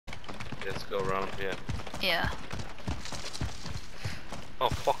Let's go around here. Yeah. Oh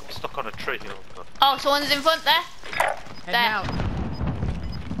fuck, I'm stuck on a tree. Oh god. Oh, someone's in front there. Heading There. out.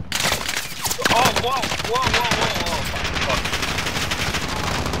 Oh, whoa, whoa, whoa, whoa, whoa.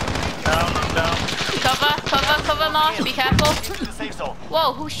 Down, I'm down. Cover, Marsh, be careful. Into the safe zone.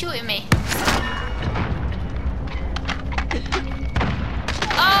 Whoa, who's shooting me?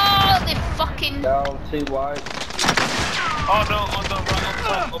 Oh, they fucking... Down, too wide. Oh no, on the right, on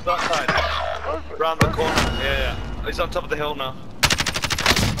top of that side. Round the corner, yeah. He's on top of the hill now.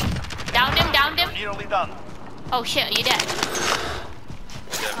 Downed him. You're nearly done. Oh shit, are you dead?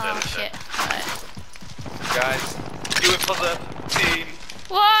 Yeah, Oh dead. shit. Alright. Guys, do it for the team.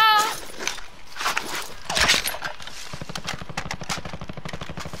 Whoa!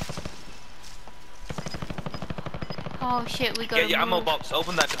 Oh shit, we gotta Get your move. ammo box,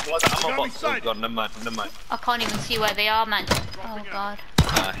 open that, deploy the ammo box. Oh god, never mind. I can't even see where they are, man. Oh god.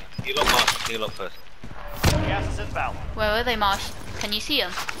 Heal up, Marsh, heal up first. Gas is inbound. Where are they, Marsh? Can you see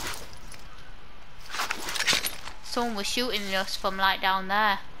them? Someone was shooting us from like down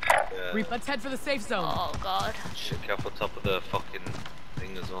there. Yeah. Let's head for the safe zone. Oh god. Shit, careful top of the fucking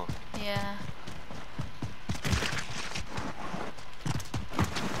thing as well. Yeah.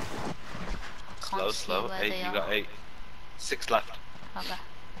 Can't see Slow. where 8, they you are. got 8. 6 left. Okay.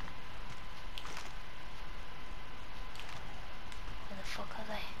 Where the fuck are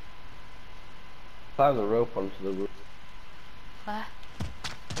they? Climb the rope onto the roof. Where?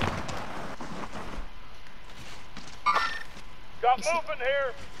 Got movement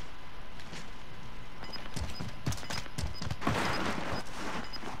here.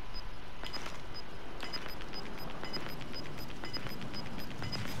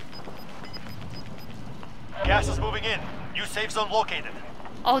 Gas is moving in. New safe zone located.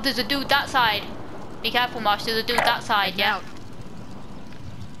 Oh, there's a dude that side. Be careful, Marsh. There's a dude that side, yeah. Out.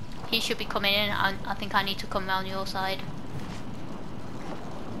 He should be coming in. I think I need to come around your side.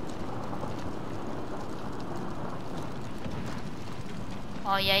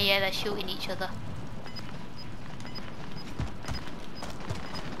 Oh yeah, they're shooting each other.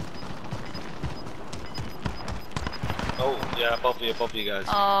 Oh, yeah, above you guys.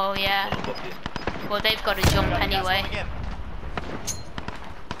 Oh yeah. One above you. Well, they've got to jump Got gas anyway. moving in.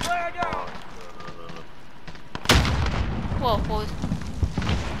 Whoa.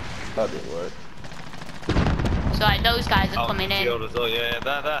 That didn't work. So like those guys are coming in. Oh, yeah,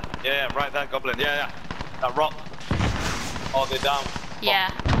 there. Yeah, right there, Goblin. Yeah. That rock. Oh, they're down.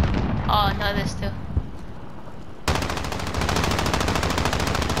 Yeah. Oh no, there's two.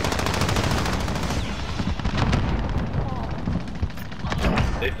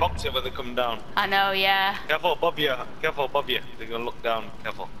 They fucked it when they come down. I know, yeah. Careful above you. They're gonna look down.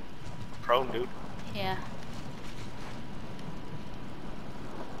 Careful. Prone, dude. Yeah.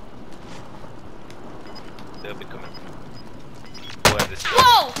 They'll be coming. Where this is.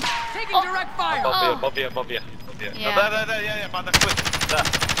 Whoa! Taking Oh. direct fire. Oh. Above you. Yeah. No, there, yeah, by the cliff. There.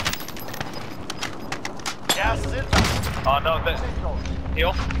 Gas is inbound. Oh, no, there.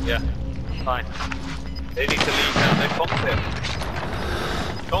 Heal? Yeah. Fine. They need to leave now, they fucked it.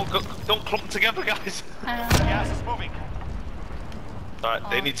 Don't clump together, guys. Gas is moving. Alright,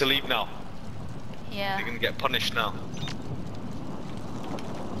 they need to leave now. Yeah. They're gonna get punished now.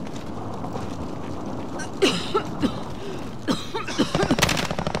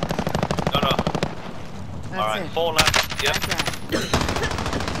 No. Alright, 4 left. Yep.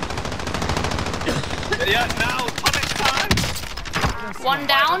 Yeah, now, punish time! One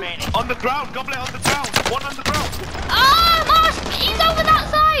down. Remaining. On the ground, Goblet on the ground. One on the ground. Oh, Marsh! He's over that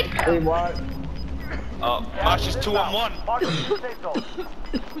side! Hey, wide. Oh, Marsh is 2 on 1. Mark the new safe zone.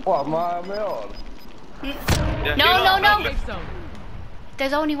 What am I on? Yeah, No, heal no, up, no. Safe zone.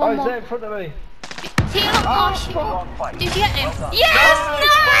 There's only Oh, one he's more. there in front of me. Heal up, Marsh. fuck. Wrong fight. Did you get him? Well done. Yes!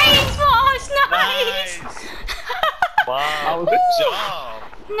 Nice, Marsh! Nice! Wow, good job.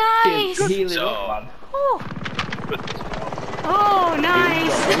 Nice! Healing job. up, man. Oh, Good job. oh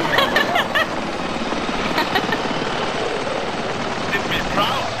nice! Did me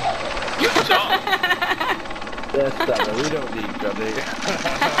proud. Good job. Yes, Santa, we don't need Johnny.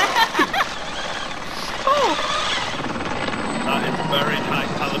 That is very high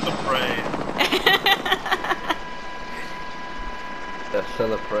caliber praise. Yeah,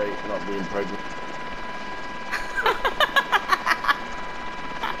 celebrate not being pregnant.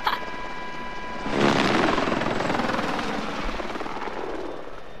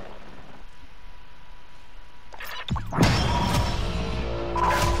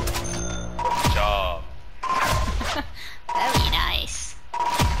 Good job. Very nice.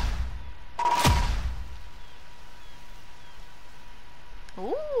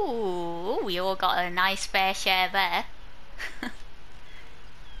 Ooh. we all got a nice fair share there.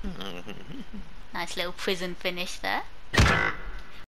 Nice little prison finish there.